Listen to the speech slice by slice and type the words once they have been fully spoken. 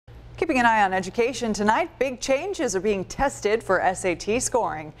Keeping an eye on education tonight, big changes are being tested for SAT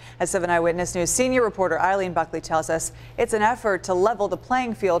scoring. As 7 Eyewitness News senior reporter Eileen Buckley tells us, it's an effort to level the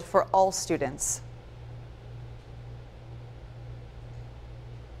playing field for all students.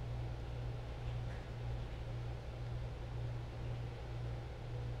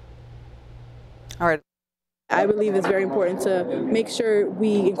 All right. I believe it's very important to make sure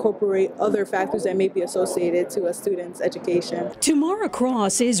we incorporate other factors that may be associated to a student's education. Tamara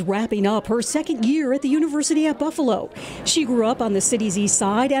Cross is wrapping up her second year at the University at Buffalo. She grew up on the city's east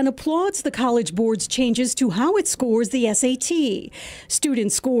side and applauds the College Board's changes to how it scores the SAT.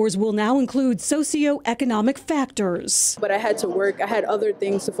 Student scores will now include socioeconomic factors. But I had to work. I had other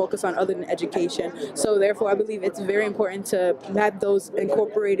things to focus on other than education. So therefore, I believe it's very important to have those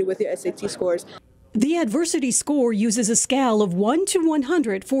incorporated with your SAT scores. The adversity score uses a scale of 1 to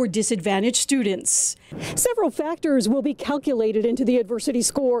 100 for disadvantaged students. Several factors will be calculated into the adversity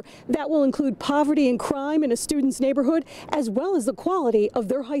score. That will include poverty and crime in a student's neighborhood, as well as the quality of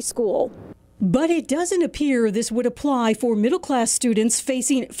their high school. But it doesn't appear this would apply for middle-class students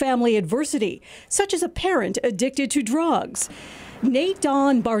facing family adversity, such as a parent addicted to drugs. Nate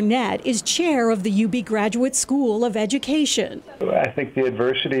Don Barnett is chair of the UB Graduate School of Education. I think the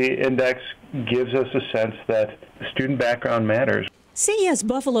adversity index gives us a sense that student background matters. CES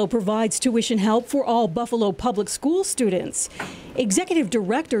Buffalo provides tuition help for all Buffalo public school students. Executive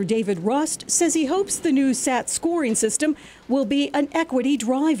Director David Rust says he hopes the new SAT scoring system will be an equity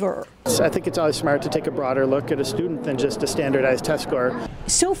driver. I think it's always smart to take a broader look at a student than just a standardized test score.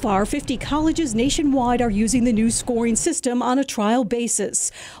 So far, 50 colleges nationwide are using the new scoring system on a trial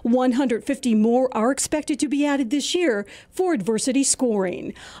basis. 150 more are expected to be added this year for adversity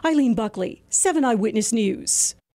scoring. Eileen Buckley, 7 Eyewitness News.